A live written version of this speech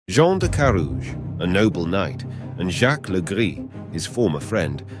Jean de Carrouges, a noble knight, and Jacques le Gris, his former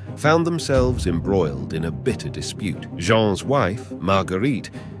friend, found themselves embroiled in a bitter dispute. Jean's wife, Marguerite,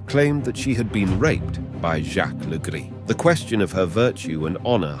 claimed that she had been raped by Jacques le Gris. The question of her virtue and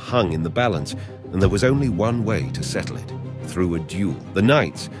honor hung in the balance, and there was only one way to settle it: through a duel. The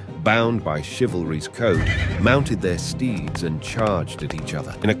knights, bound by chivalry's code, mounted their steeds and charged at each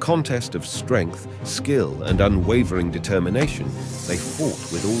other. In a contest of strength, skill, and unwavering determination, they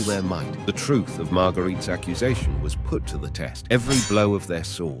fought with all their might. The truth of Marguerite's accusation was put to the test. Every blow of their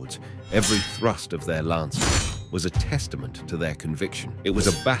swords, every thrust of their lances, was a testament to their conviction. It was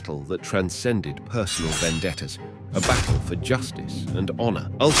a battle that transcended personal vendettas, a battle for justice and honor.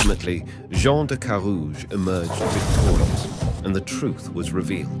 Ultimately, Jean de Carrouges emerged victorious, and the truth was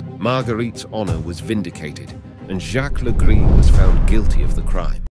revealed. Marguerite's honor was vindicated, and Jacques le Gris was found guilty of the crime.